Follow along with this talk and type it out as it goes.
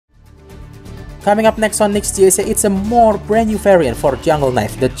Coming up next on nickzjsa, it's a more brand new variant for Jungle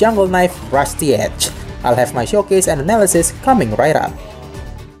Knife, the Jungle Knife Rusty Edge. I'll have my showcase and analysis coming right up.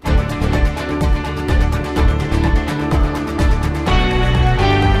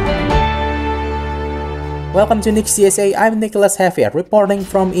 Welcome to nickzjsa, I'm nickzjsa reporting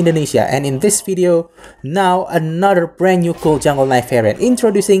from Indonesia, and in this video, now another brand new cool Jungle Knife variant,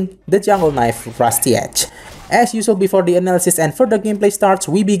 introducing the Jungle Knife Rusty Edge. As usual, before the analysis and further gameplay starts,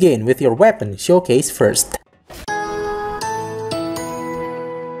 we begin with your weapon showcase first.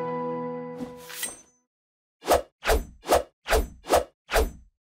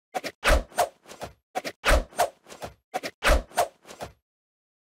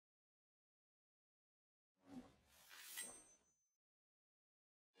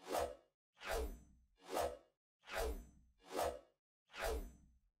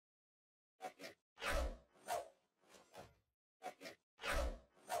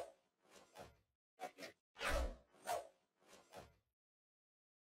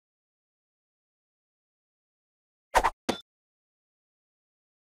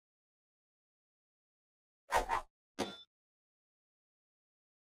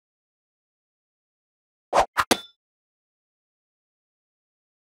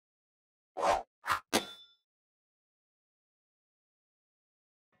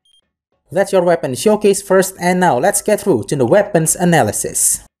 That's your weapon showcase first, and now let's get through to the weapons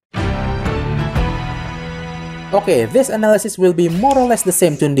analysis. Okay, this analysis will be more or less the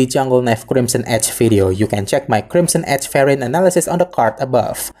same to the Jungle Knife Crimson Edge video. You can check my Crimson Edge variant analysis on the card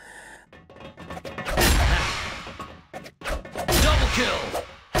above. Double kill,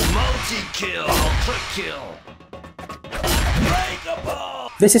 multi-kill, ultra-kill.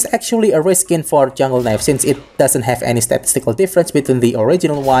 This is actually a reskin for Jungle Knife since it doesn't have any statistical difference between the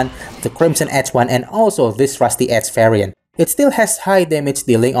original one, the Crimson Edge one, and also this Rusty Edge variant. It still has high damage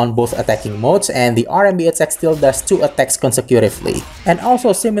dealing on both attacking modes, and the RMB attack still does 2 attacks consecutively. And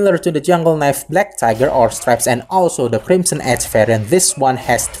also similar to the Jungle Knife Black Tiger or Stripes and also the Crimson Edge variant, this one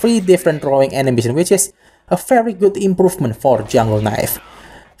has 3 different throwing animations, which is a very good improvement for Jungle Knife.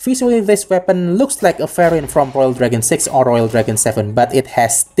 Visually, this weapon looks like a variant from Royal Dragon 6 or Royal Dragon 7, but it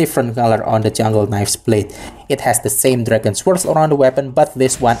has different color on the Jungle Knife's blade. It has the same dragon swirls around the weapon, but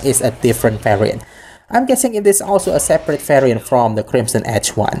this one is a different variant. I'm guessing it is also a separate variant from the Crimson Edge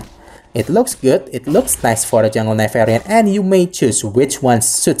one. It looks good, it looks nice for the Jungle Knife variant, and you may choose which one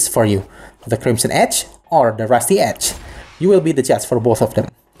suits for you, the Crimson Edge or the Rusty Edge. You will be the judge for both of them.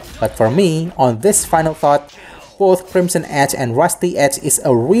 But for me, on this final thought, both Crimson Edge and Rusty Edge is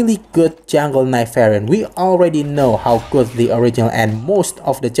a really good Jungle Knife variant. We already know how good the original and most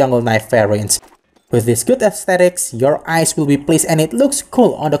of the Jungle Knife variants. With this good aesthetics, your eyes will be pleased and it looks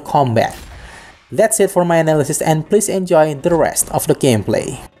cool on the combat. That's it for my analysis, and please enjoy the rest of the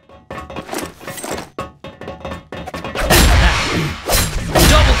gameplay.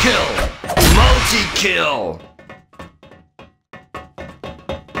 Double kill, multi-kill.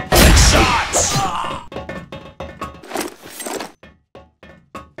 Headshots.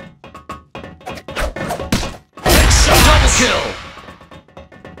 Kill,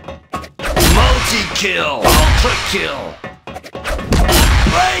 multi-kill, ultra-kill,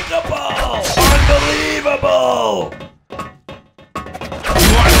 unbreakable, unbelievable. You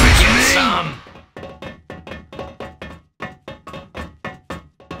want to get some?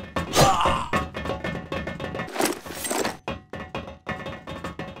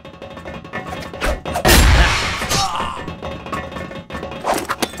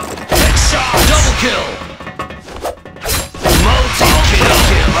 Headshot, double kill.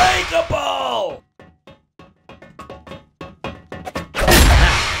 Unbreakable!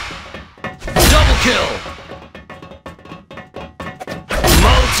 Double kill!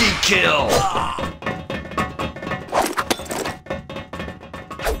 Multi-kill!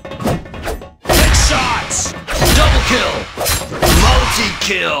 Headshots! Double kill!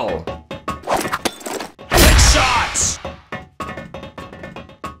 Multi-kill! Headshots!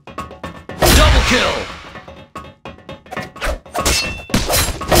 Double kill!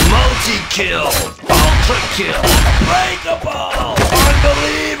 Multi-kill, ultra-kill, unbreakable,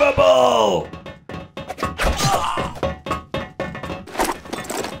 unbelievable.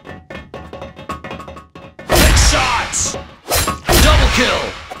 Headshots, double kill,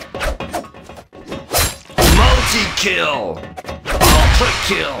 multi-kill,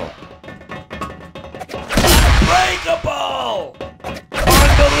 ultra-kill, unbreakable,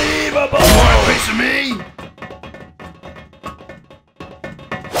 unbelievable. You want a piece of me?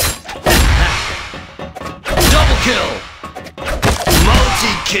 Kill,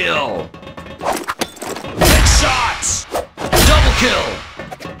 multi-kill, headshots, double kill,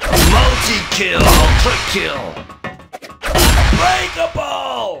 multi-kill. kill. Ultra kill.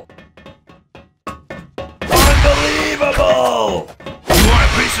 Unbreakable. Unbelievable. You want a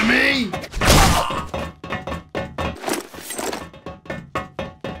piece of me?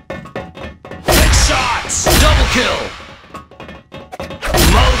 Headshots. Double kill.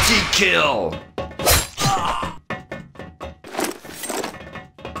 Multi-kill.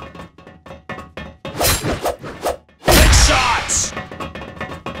 Headshots.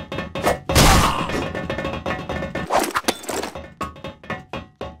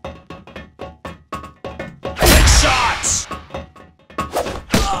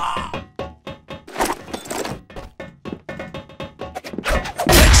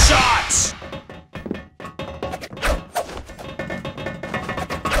 Headshots. Headshots.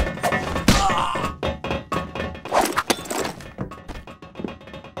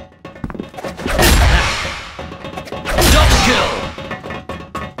 Double kill.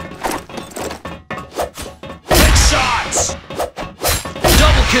 Headshots.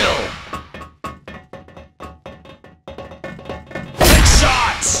 Double kill.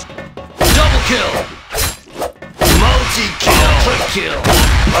 Headshots. Double kill. Multi-kill. Ultra kill.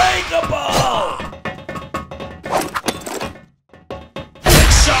 Unbreakable.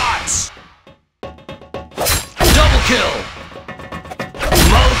 Headshots. Double kill.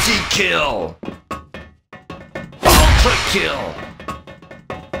 Multi-kill. Ultra kill.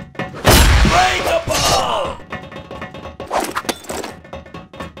 Unbreakable.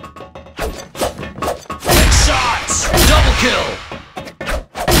 Headshots. Double kill.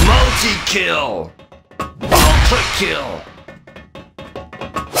 Multi-kill. Ultra kill.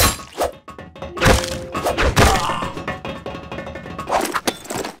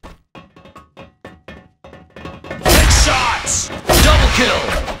 Headshots. Double kill.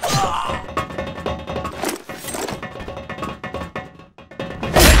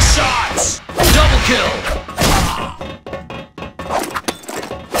 Headshots. Double kill.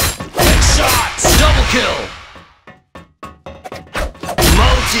 Headshots. Double kill.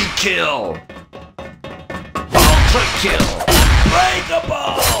 Multi-kill. Ultra kill.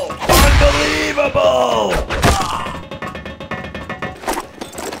 Unbreakable. Unbelievable.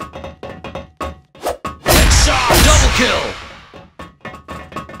 Headshot. Double kill.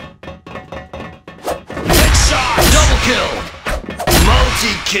 Headshot. Double kill.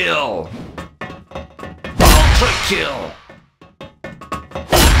 Multi-kill. Ultra kill.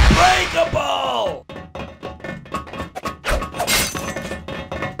 Unbreakable.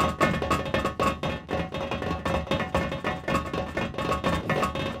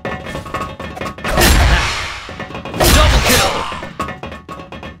 Double kill.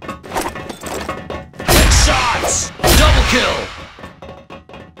 Headshots. Double kill.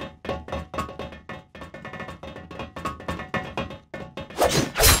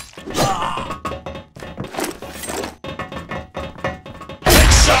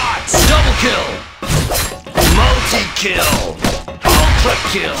 Headshots. Double kill. Multi-kill. Ultra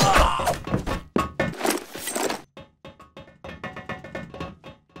kill.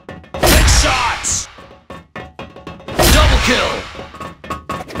 Headshots. Double kill.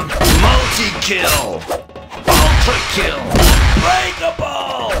 Multi-kill. Ultra kill.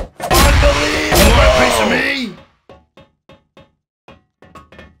 Unbreakable. Unbelievable. You want a piece of me?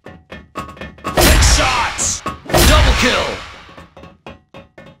 Headshots. Double kill.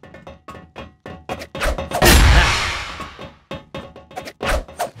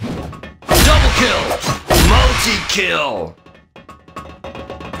 Double kill. Multi-kill.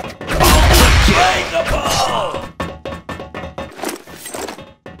 Ultra kill. Unbreakable.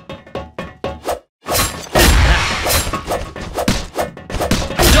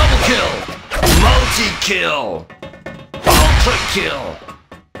 Double kill. Multi-kill. Ultra kill.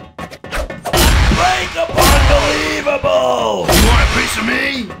 Unbreakable. Unbelievable. You want a piece of me?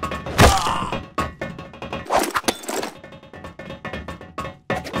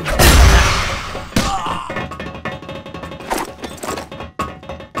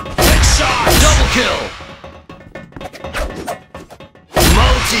 Headshot. Double kill.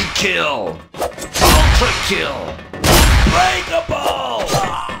 Multi-kill. Ultra kill. Unbreakable.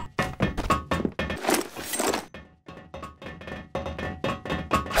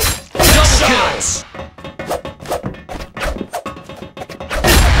 Double kills.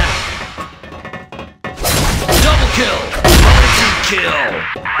 Double kill. Multi-kill.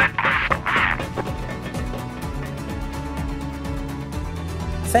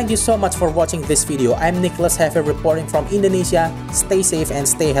 Thank you so much for watching this video. I'm nickzjsa reporting from Indonesia. Stay safe and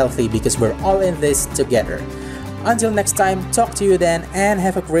stay healthy because we're all in this together. Until next time, talk to you then and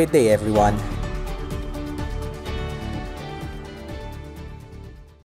have a great day everyone.